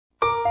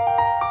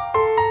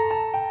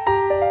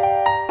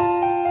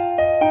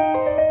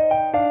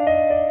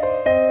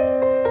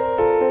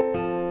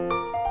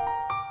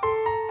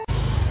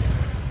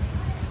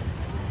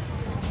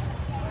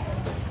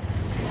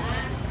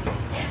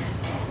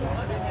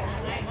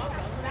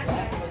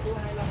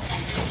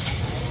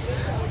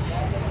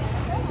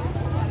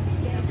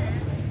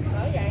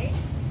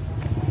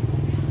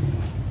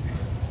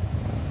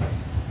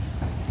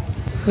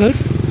Good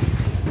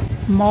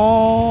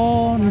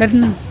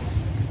morning,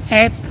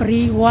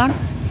 everyone.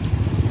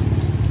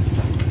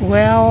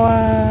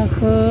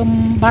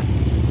 Welcome back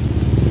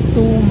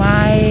to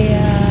my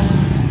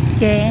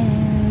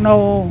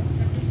channel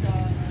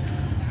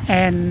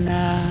and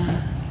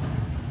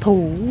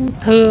Thu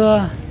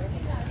Thua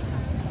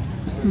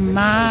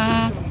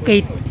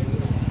Market.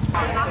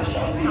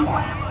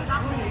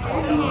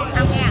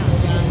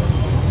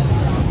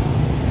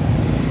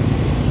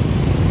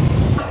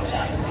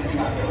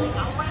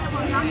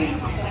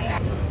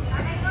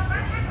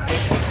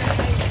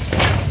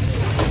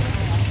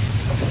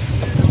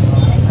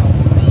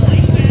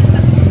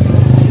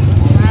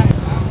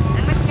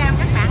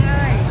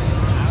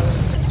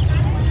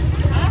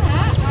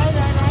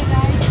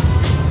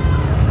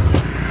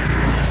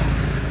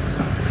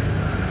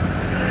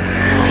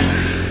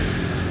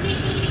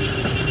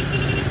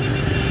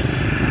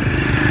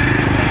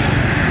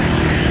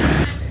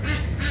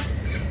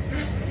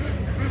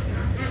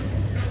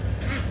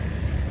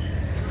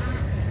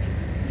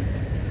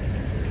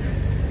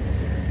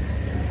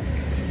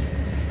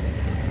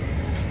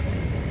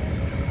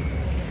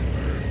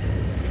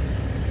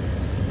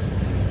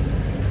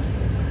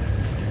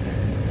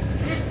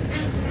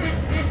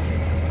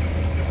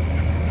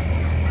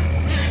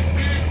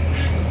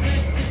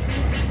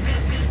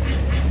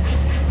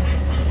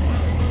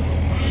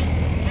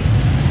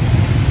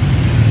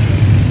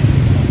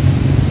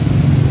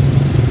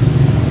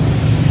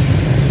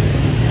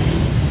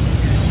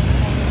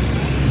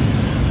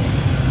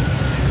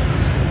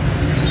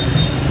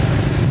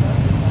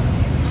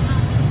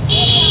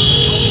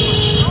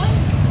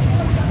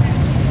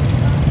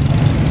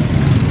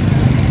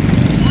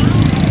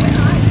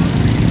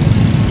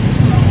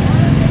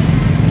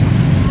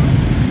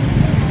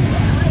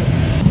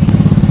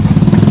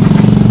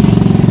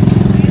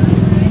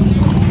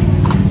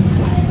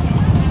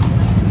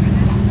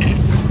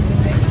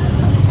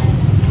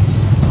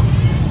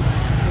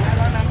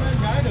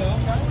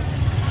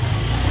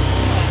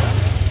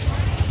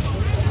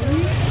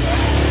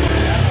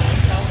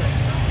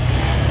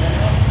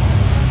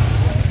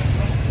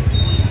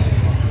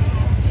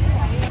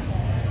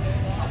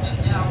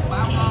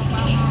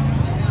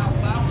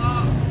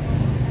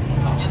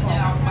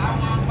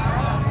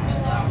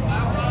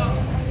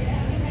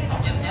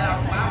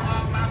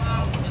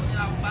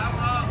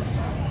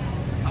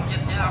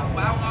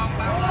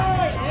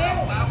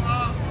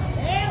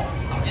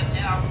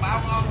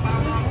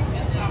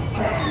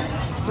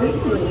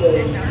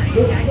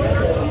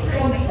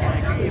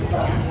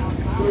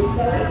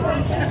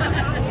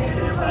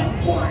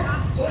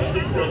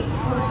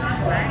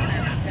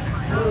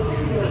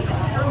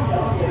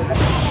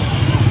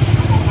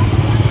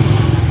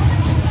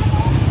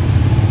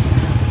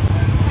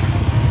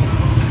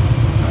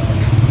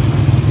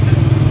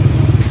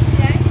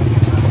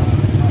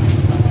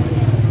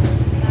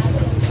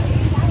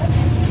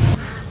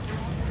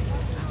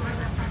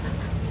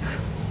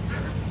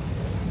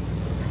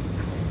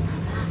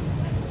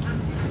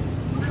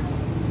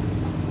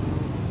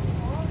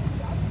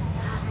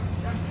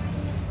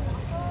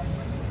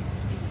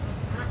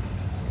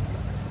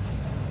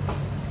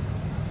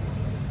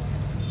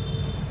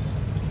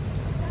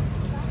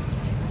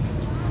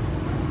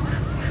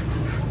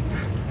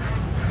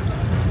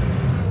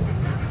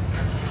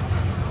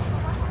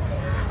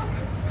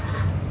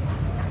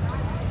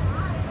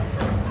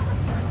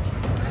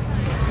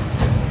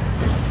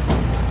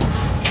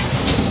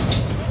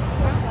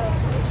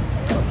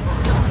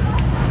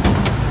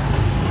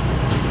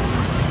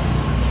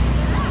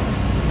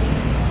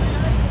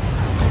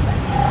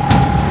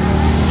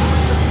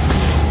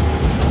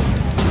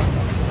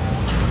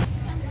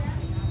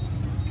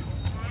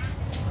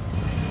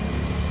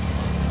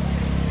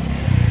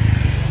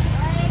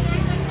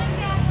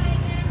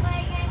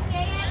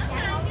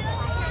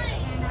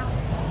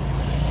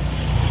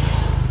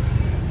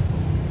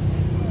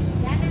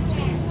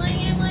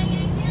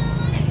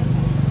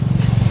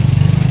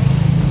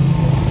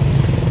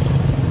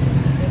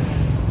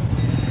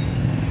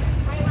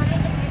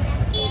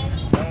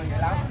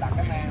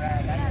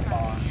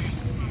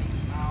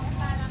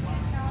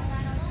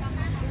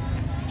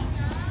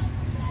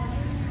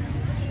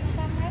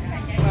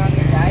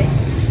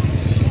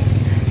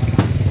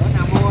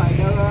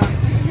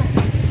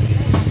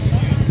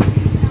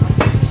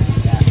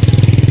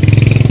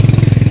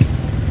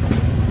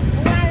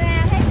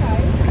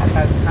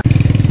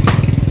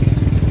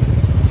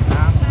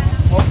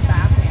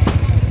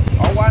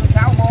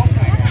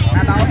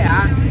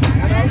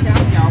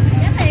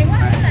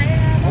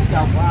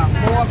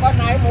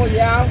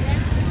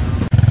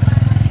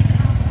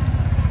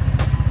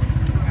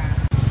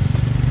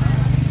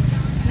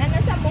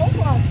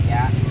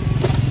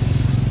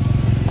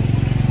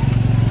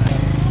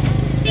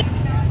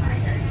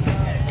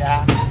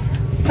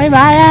 Bye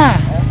bye à.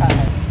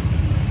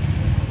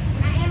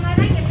 Em ơi,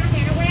 bác giùm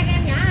 5.000 đồng quen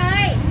em nhỏ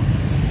ơi.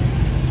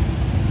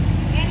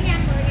 Em với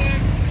anh 10.000.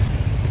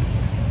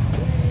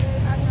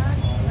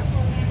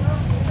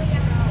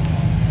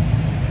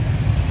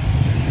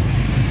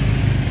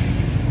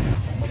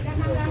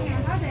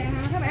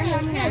 Các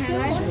bạn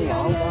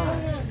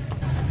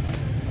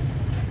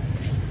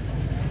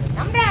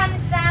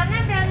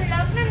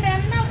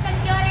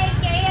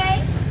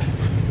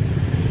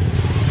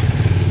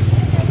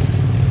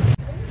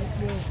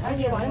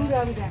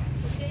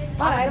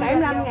Có lại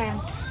 75.000.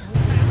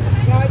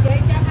 Rồi chị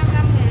cho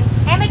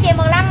 55.000. Em mới chịu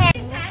 15.000.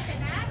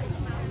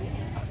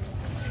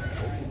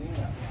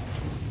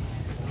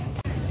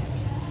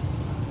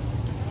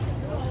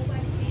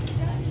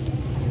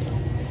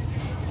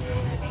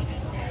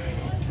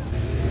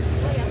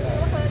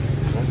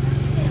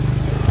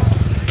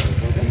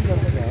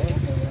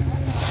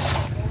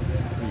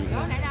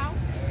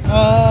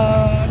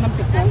 Ờ,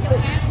 50 củ.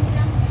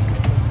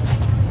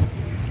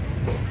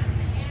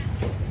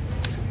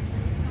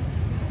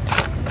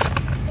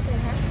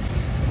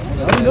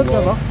 Đổ nước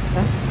cho bố.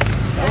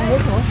 Đổ nước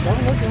nữa, đổ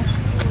nước nữa.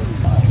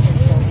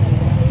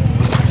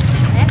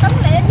 Để tấm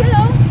lại dưới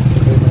luôn.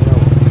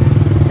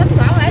 Tấm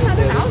gọn lại thôi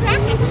nó nổ rác.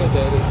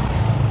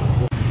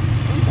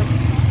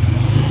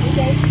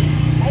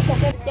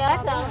 Chết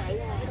rồi.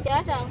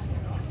 Chết rồi.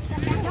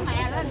 Cái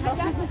mẹ nó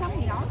chết nó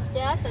sống gì nổi.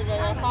 Chết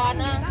rồi con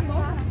á.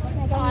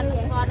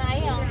 Con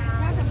ấy không?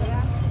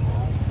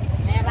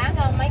 Mẹ bán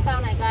con mấy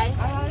con này coi.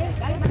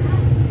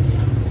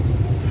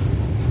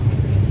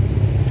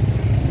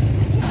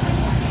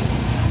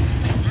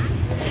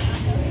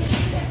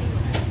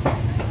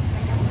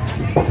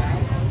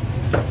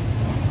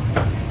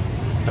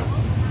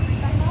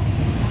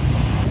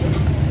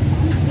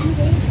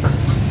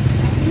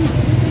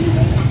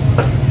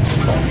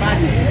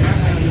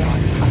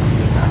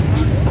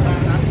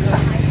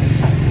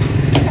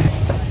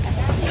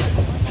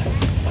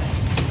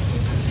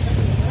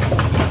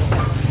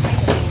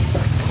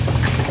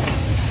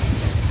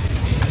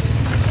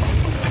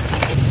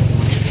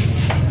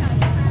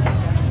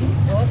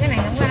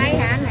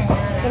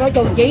 Cho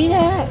chừng chỉ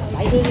đó,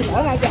 tại vì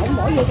bỏ ra cho ổng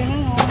bỏ vô cho nó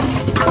ngon.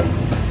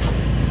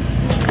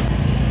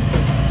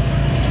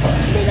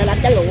 Đây là làm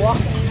chả lụa.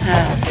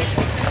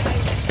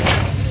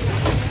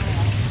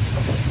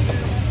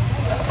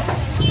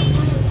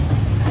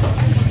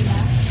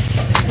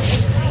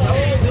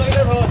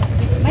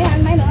 Mấy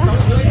anh mấy nữa?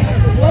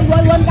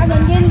 Quên cho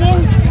mình viên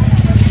viên.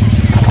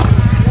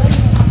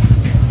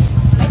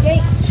 Mấy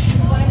chị.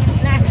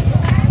 Nè.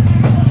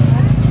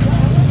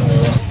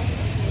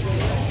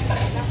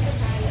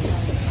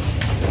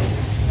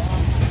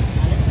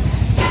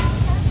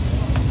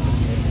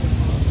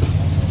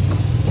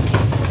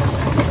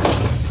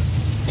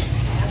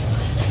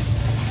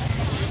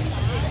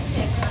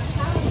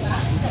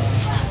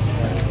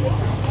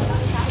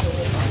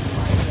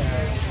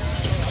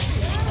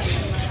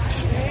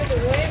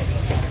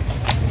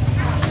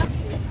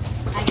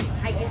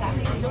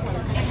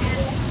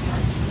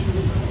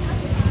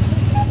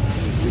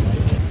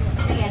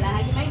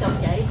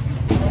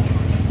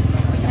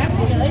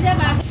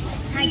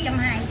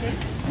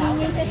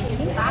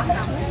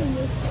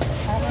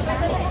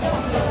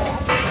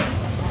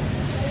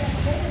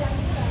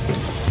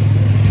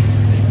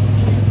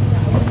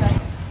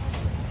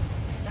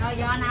 Rồi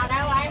giò nào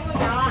đâu em có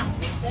giò.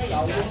 Cái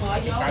dầu luôn rồi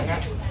vô.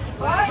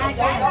 Hai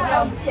cái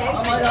đâu.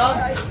 Mời luôn.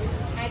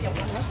 Hai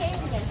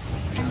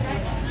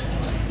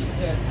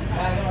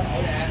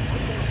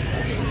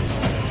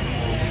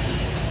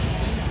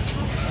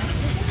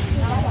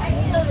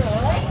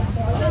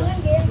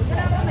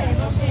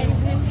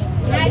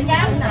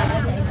chấm nè.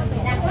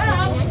 Đặt quá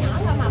không? Nhỏ nhỏ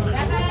thôi mà mình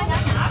đặt nhỏ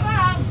nhỏ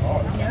quá không?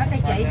 Nhỏ đây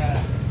chị.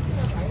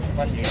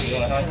 Qua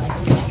chuyện rồi thôi.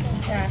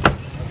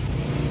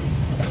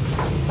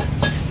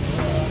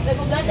 Đây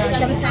cũng đến đây là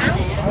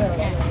 160.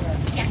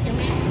 Chặt cho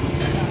em.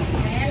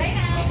 Mẹ lấy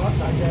đâu?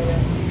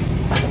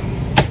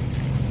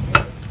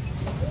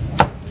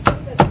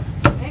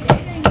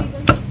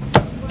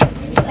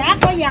 Sát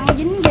có văng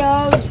dính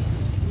vô.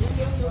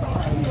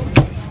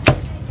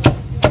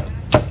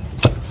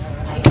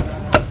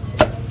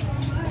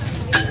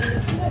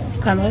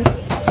 Cảm ơn.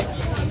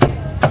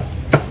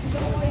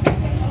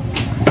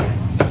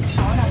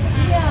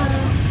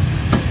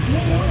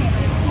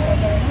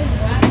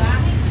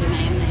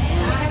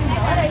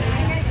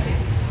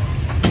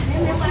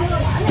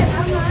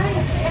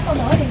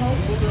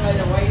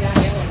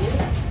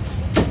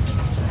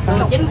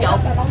 Chín chục.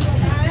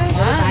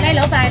 Đây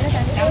lỗ tài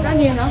nó có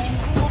nhiều nữa.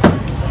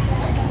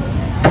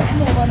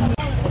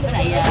 Cái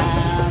này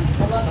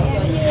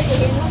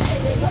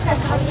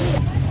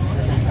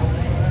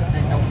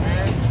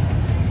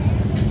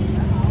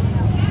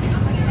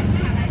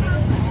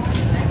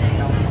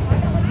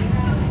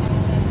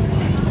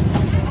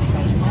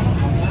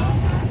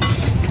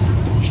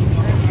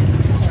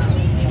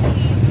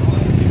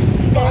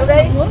chèo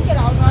đi, muốn cái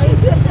đồ thôi.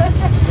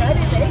 Để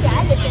đi để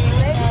gãi cho chèo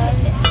đi.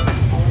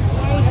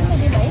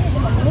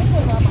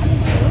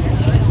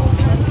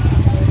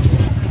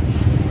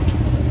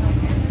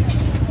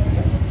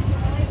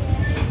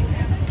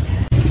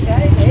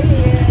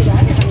 Để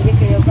gãi cho thằng Việt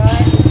kiều.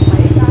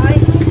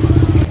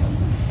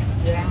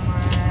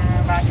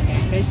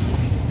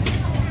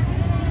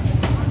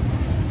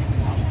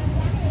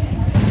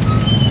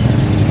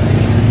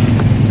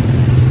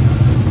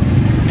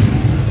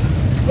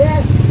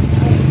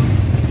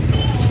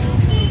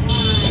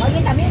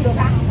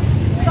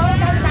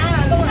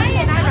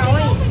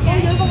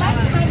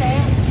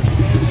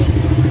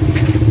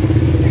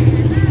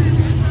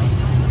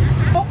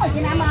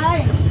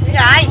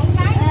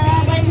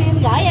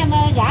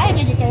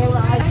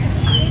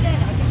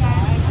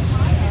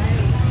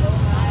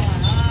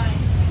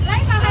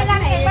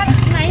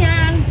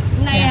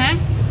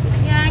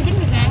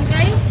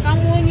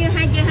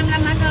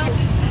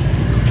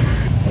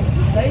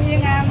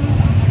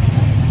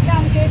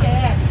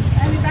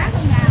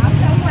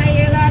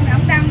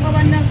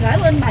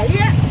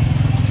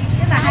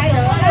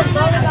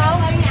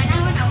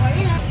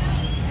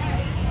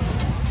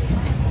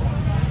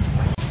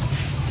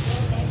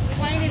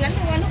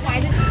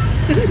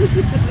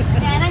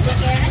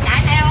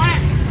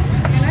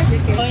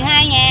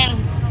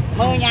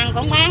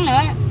 không bán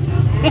nữa.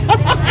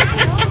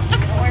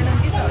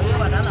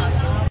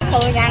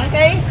 10.000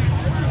 ký.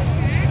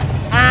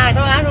 À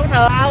tôi ăn đủ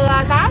thừa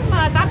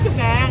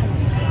 80.000.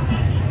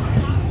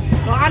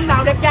 Còn anh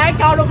nào đẹp trai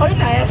cho luôn khỏi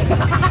tiền.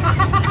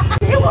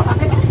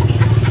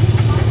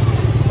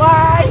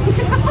 Bye.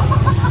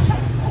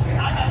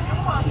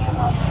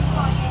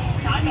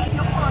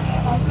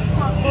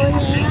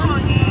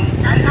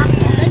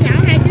 Nó nhỏ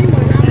 2 kg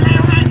 15.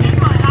 Leo 2 kg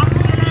 15,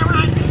 leo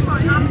 2 kg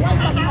 15.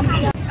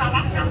 Xà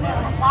lách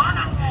 5.000 một bó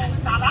 5.000,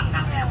 xà lách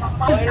 5.000 một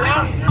bó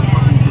 15.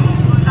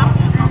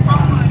 15.000 một bó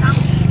 15.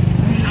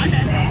 Cải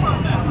đẹp 10.000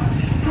 một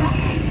ký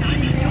 10.000, cải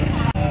đẹp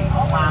 10.000,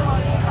 khổ qua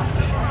 10.000 một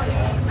ký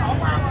 10.000, khổ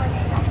qua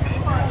 10.000 một ký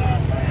 10.000,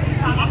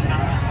 xà lách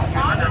 5.000 một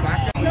bó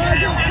 5.000,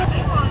 leo 2 kg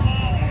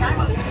 10.000, cải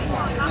 1 kg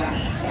 15.000,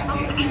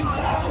 không cải 10.000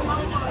 một bó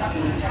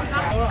 10.000,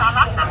 xà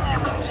lách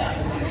 5.000 một ký.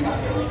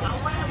 Đậu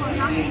que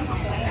 15.000 một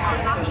ký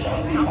 15.000,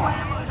 đậu que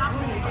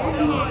 15.000 một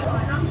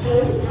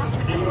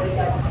ký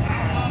 15.000.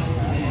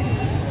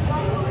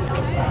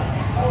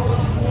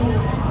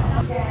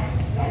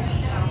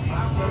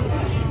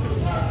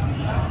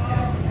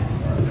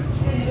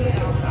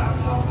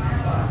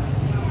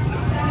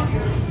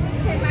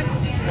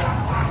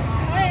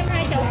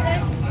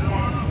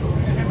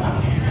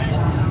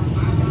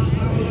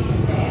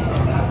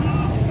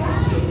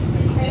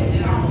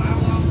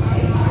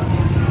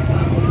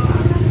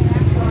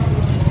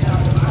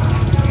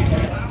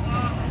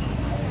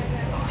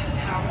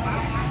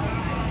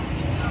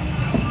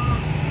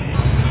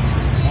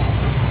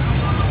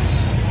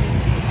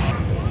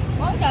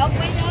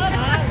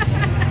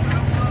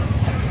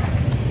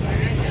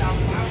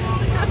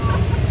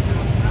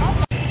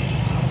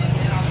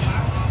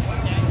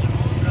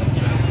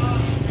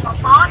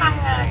 Bó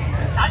 5.000,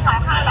 cải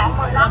ngọt 2 lọn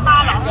 15,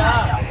 3 lọn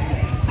 2 lọn.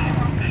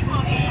 1 kg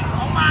 10.000,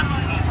 khổ qua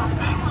 10.000 1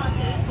 kg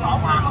 10.000, khổ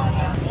qua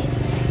 10.000.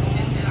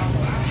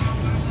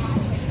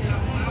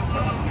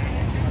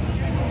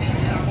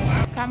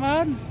 Cảm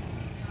ơn.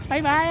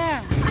 Bye bye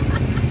à.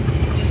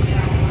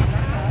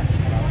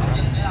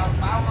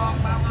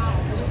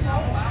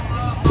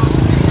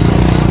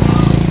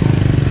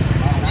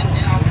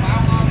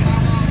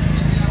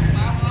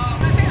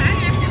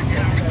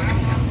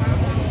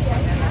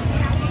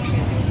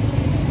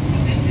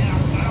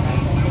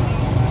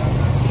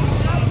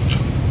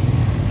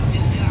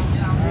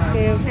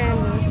 Kêu thêm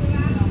nữa.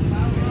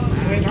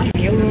 Quay bán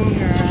hiệu luôn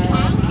à.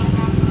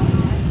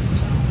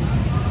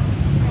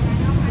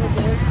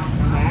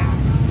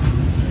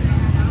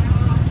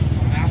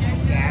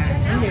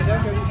 Cái gì đó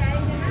chứ?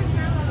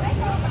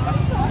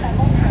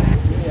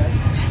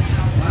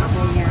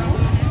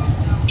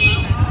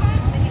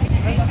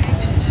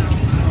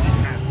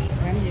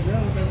 Em gì nữa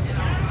không?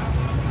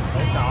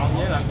 Để chọn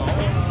với là cổ.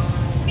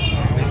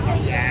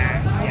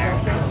 Dạ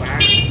các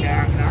bạn cho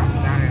nó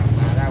ra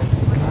đâu.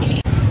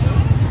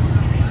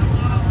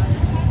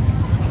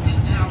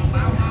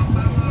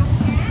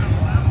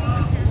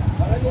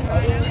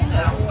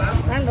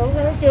 Ăn đủ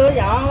cái chưa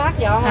dọn lát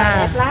dọn là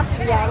đẹp lắm.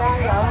 Bây giờ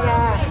đang dọn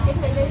ra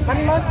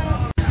bánh mứt.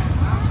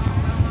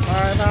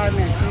 Thôi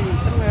nè,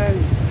 cảm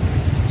ơn.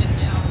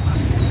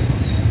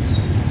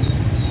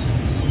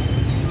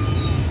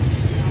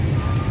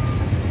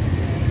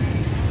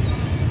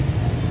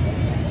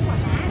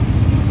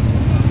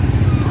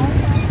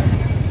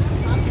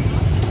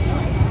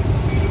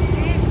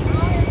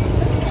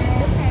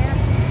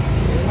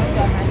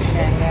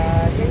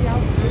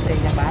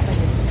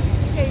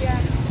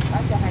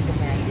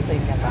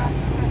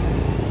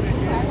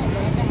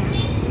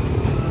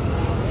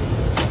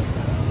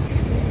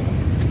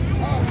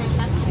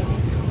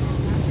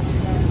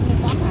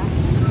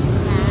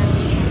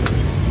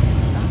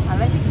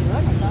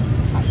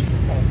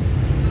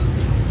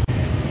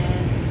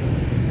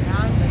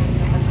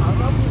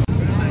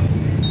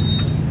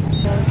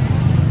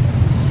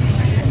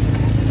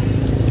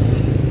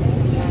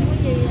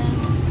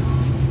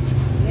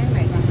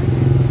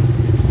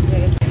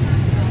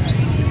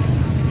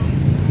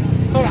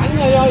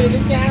 Rồi đi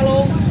cha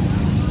luôn.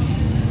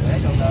 Để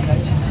trộn lợn đi.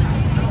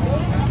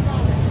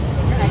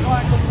 Cái này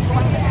có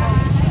bánh này không?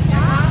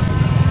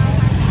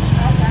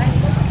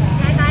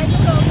 Hai tay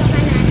cũng luôn trong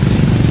tay này.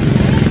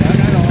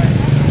 Đó rồi.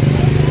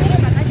 Cái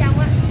bánh ở trong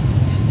á.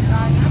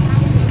 Rồi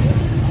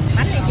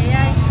bánh này chị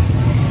ơi.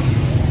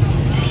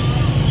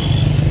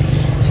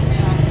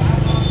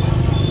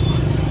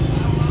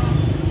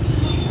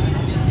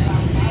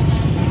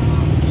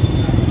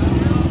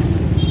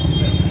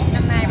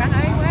 Năm nay bán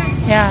ấy quá.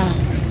 Dạ.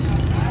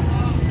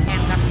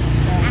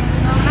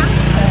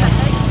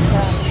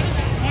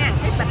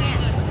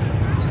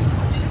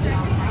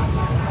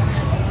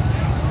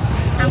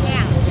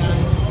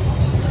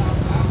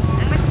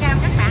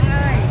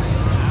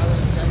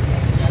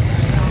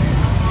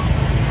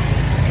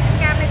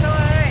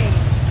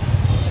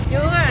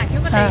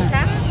 Tiền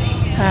sắm.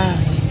 À.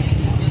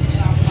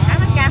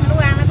 Bánh cam đủ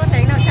ăn nó có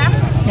tiền đâu sắm.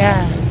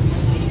 Dạ.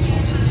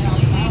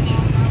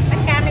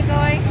 Bánh cam đi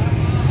coi.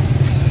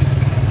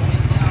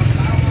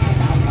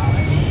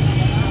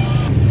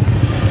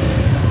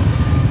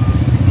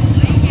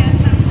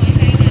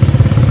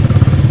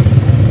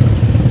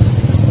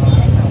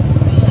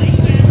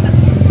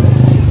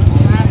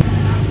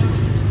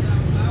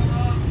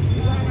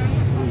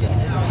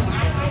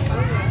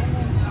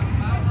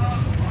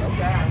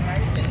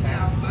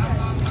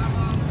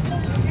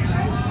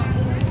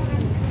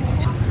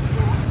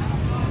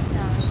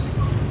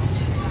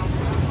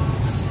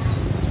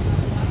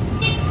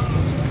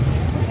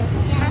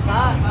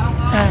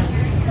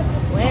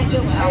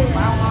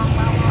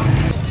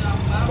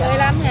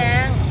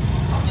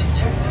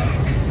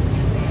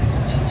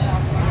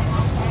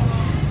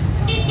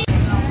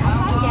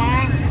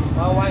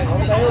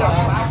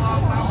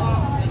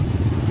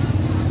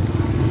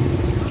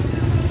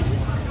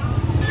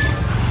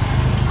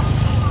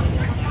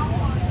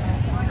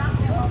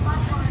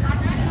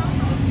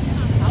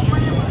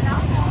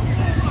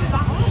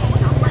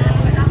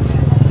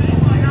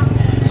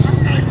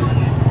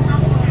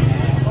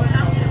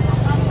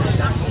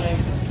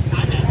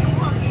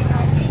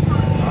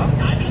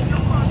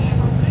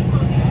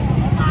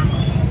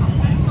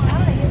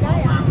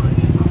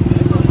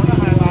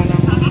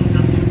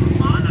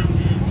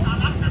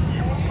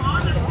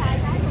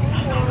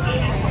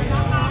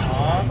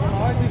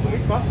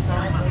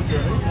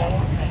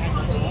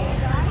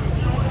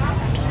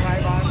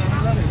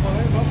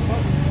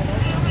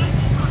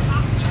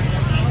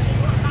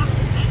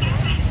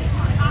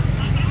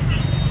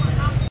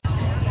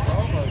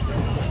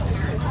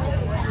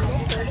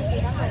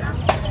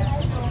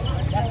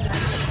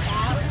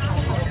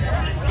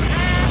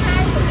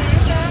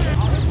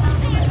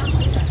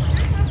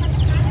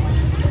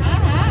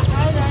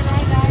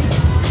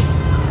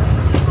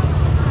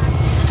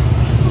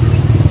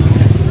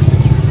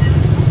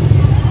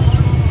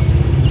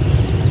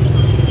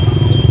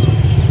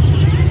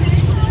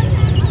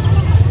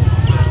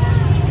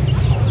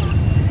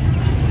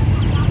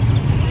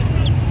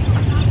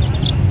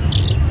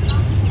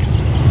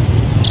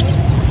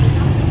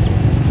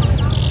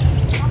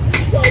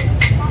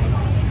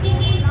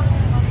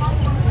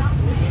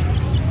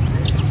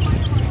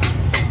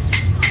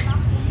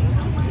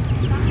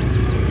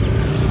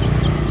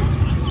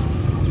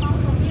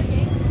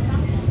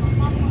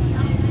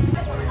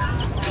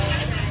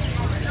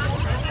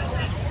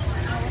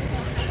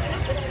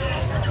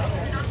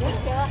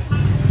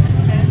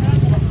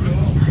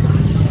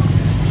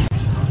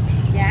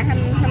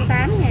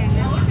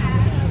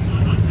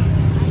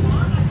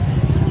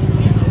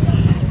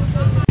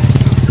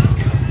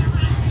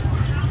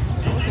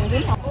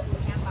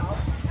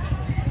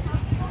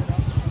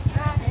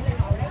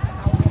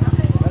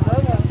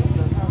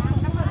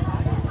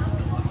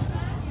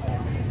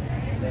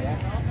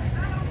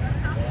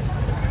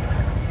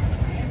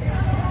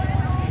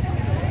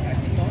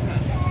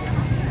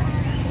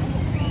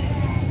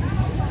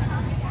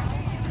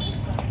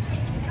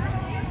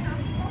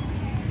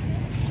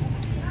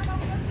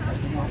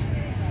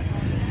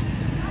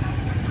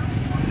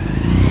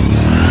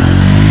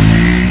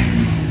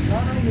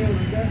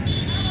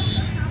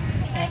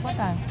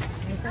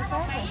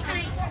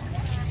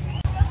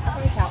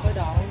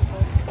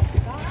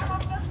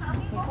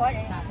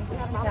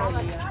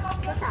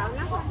 Cái xào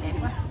nó không đẹp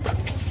quá.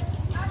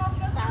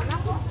 Xào nó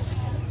không.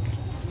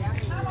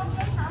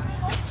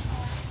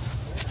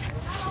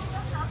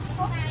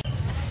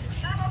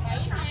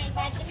 72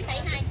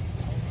 3972.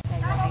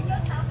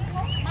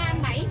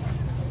 37.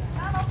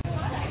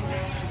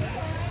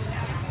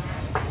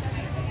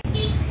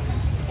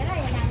 Cái đó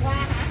là nàng hoa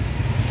hả?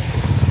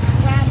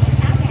 Hoa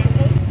 16.000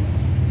 ký.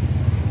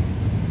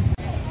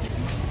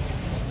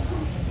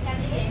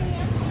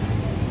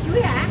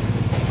 Chuối hả?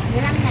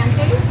 15.000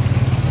 ký.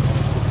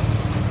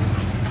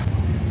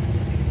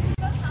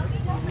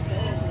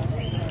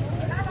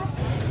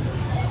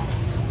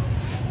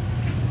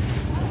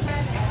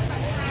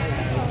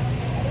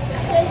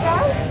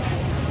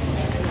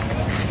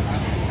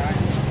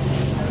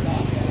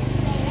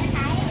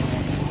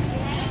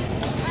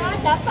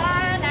 Chụp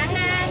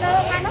đặng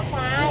đưa qua nước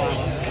ngoài.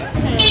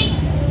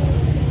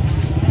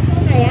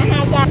 Cái này hả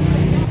 200.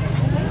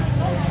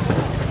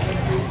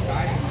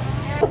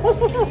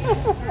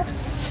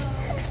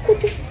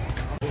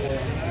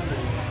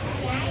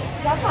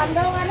 Chụp hình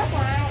đưa qua nước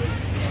ngoài.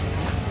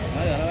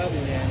 Nói rồi nó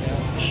buồn vàng rồi.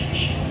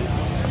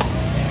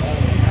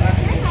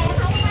 Cái này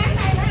không bán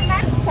đây nó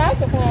bán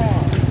 60.000.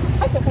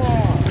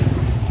 60.000.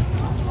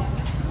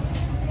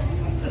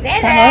 Rẻ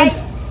rẻ.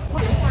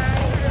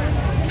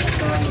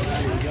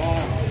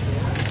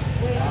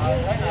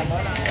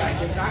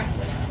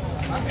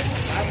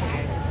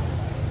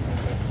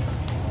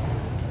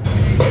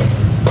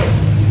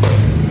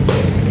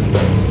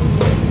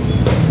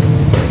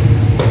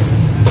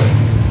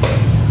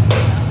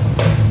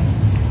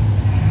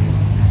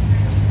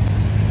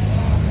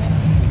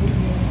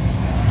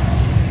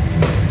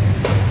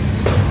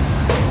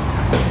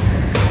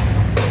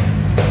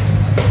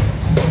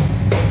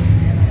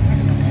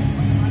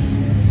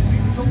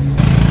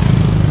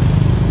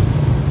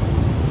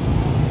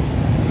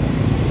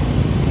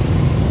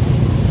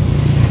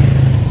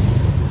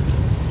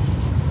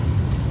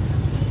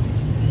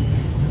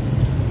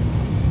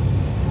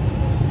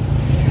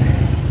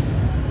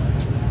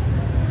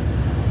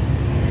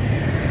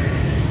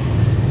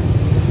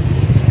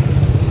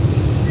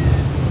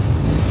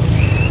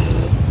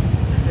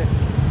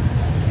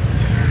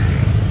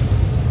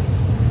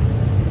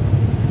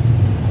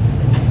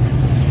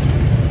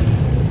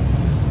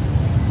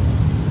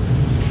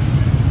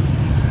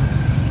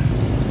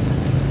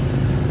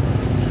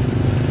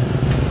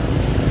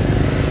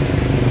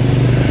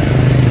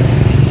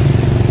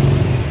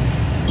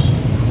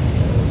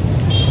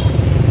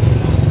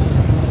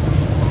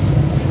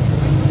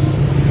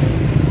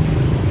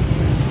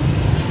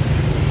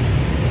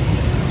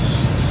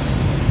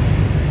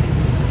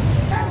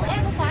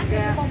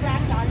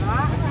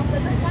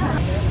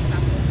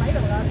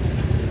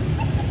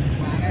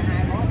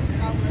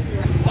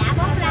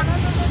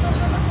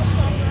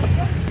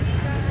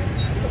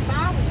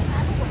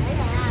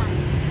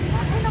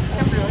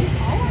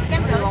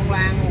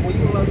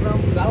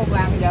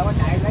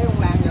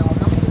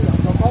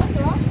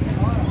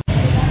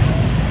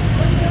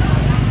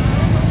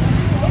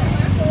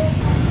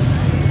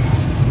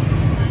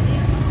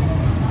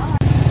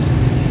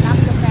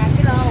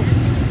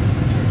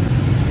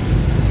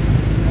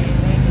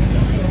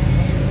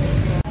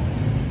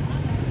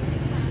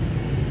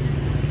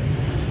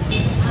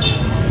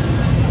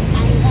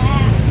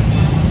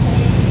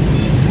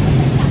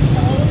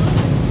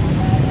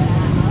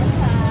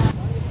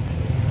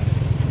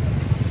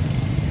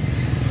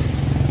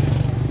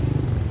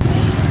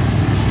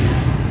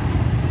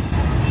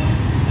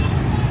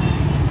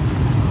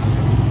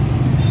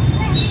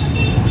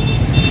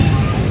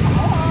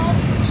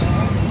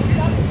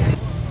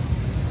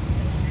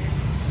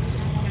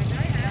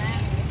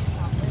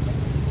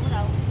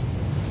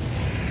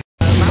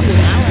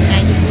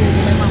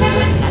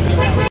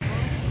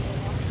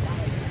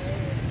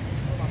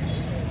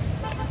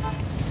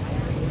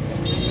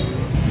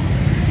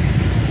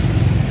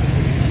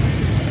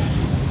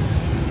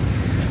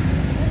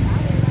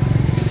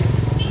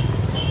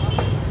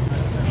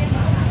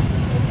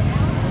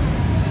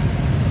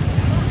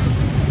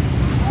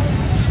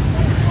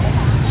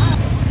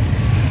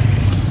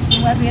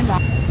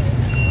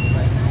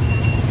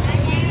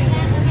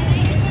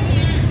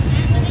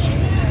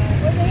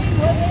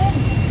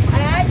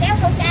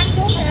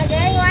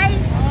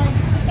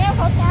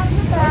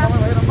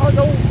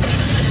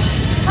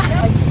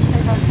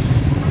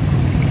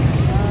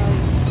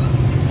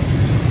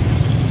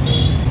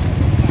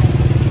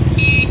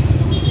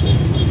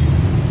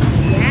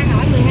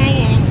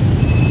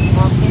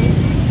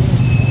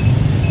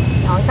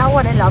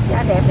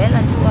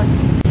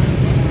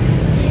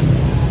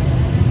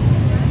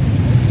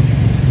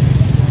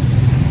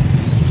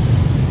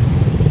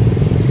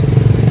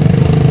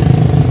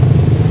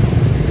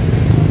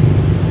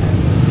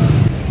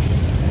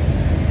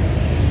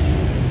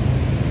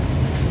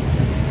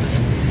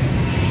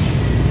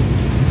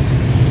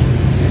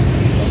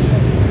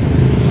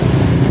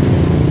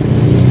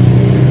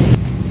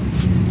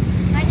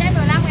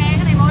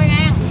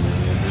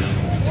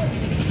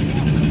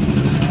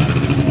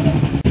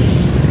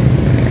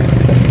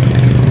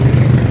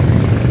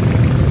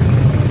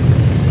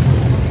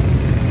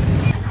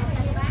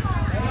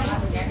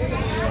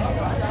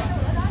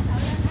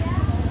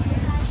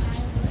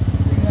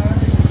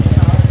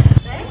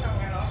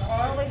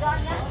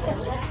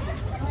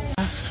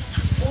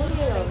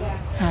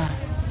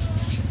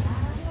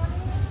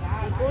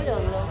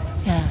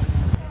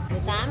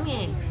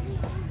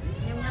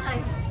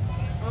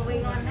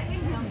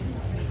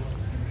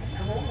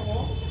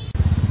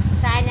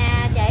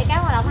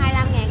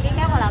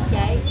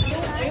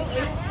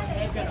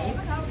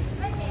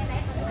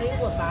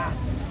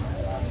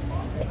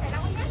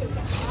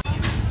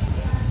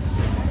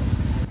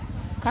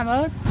 Cảm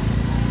ơn.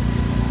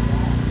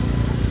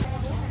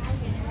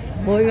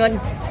 10.000.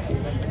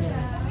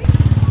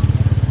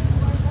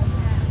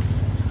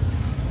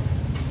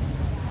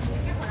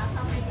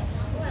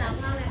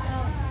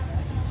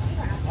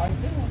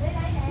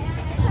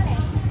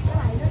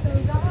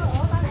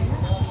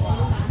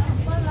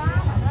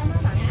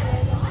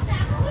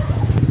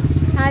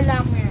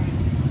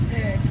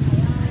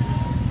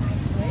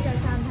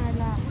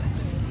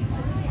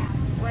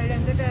 Quay lên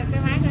cái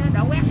máy cho nó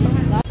đổ quét luôn.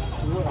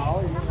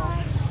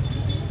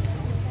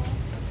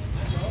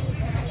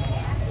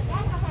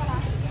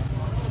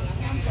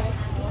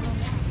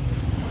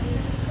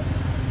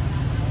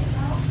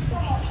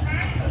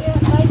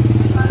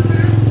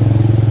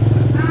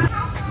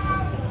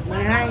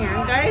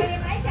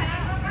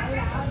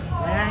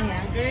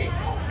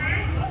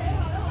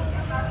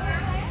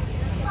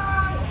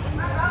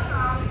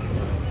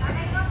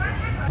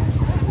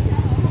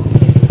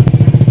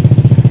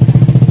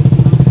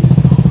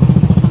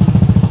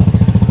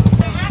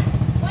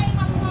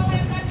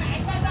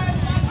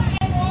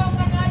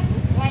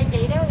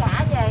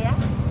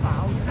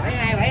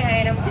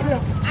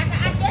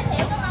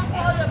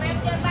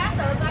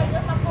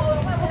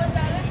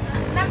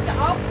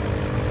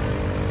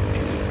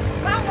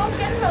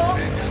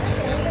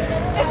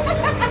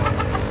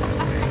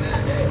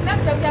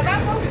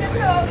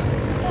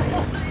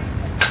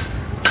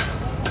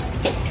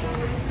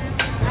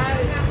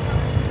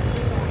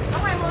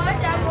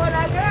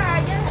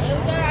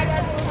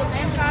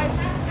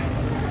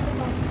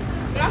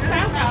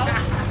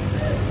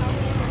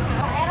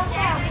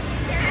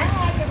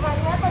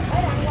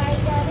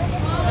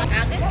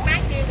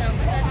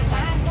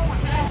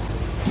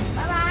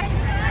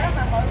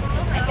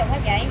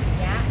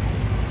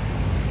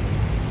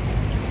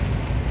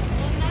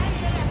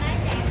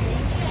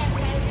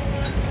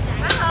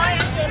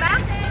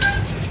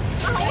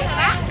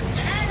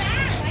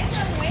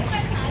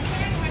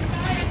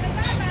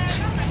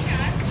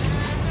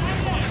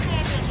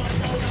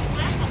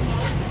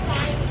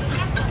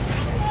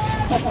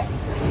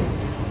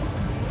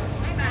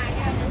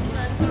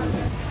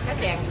 Cái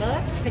chèn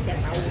kết, cái chèn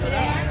đậu rồi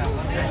đó.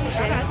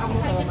 Cái đó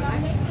không thường mà nói.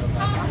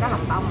 Còn có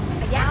lòng tông.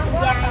 Giá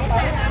dai đó.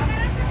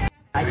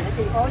 Tại vì nó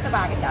chi phối tới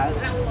 3 cái chợ.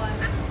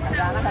 Thành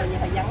ra nó hơi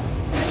vắng.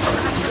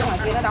 Chứ ngoài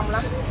kia nó đông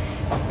lắm.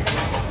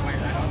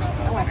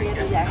 Ở ngoài kia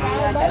thì dạng như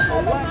chợ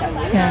cũ á, chợ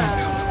nghỉ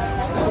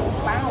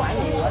bán quả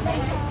nhiều á.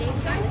 Chi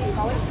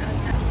phối.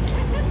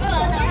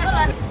 Có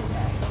lên.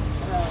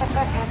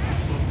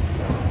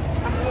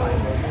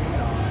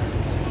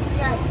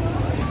 Dạ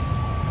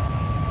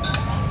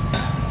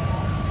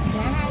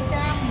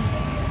 200.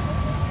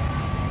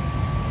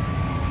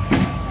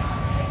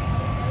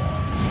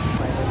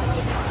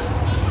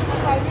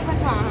 Quay với bánh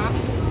phò hả?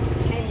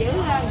 Này giữ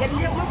ginh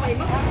với mất mì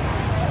mất.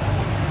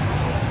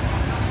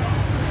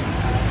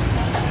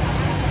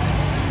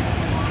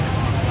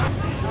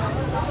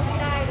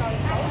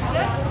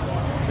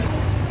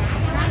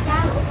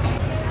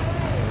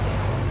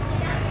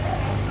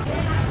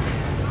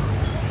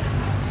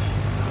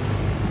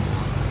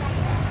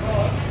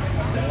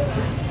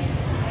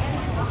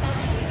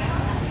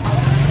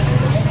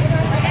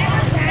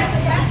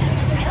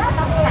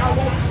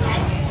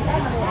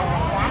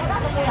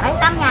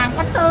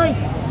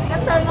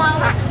 Cánh tươi ngon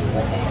mà.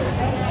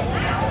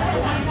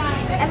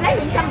 Em lấy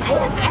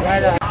 170 hả?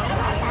 Đây rồi.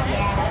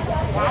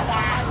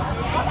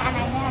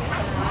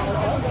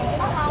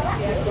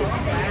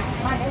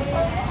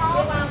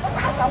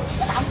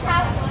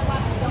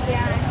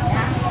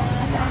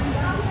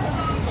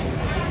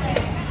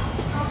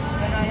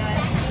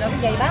 Rồi cái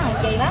gì bán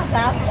hồng gì bán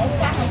sao? Để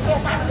bán hồng kia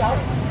 80.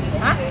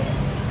 Hả?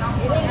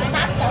 Chị đi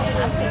 80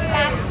 làm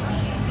 100.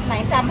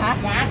 Này 100 hả?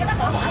 Dạ cái đó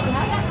còn hỏi gì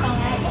hết đó. Còn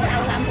cái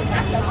đầu làm thì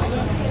 80 rồi.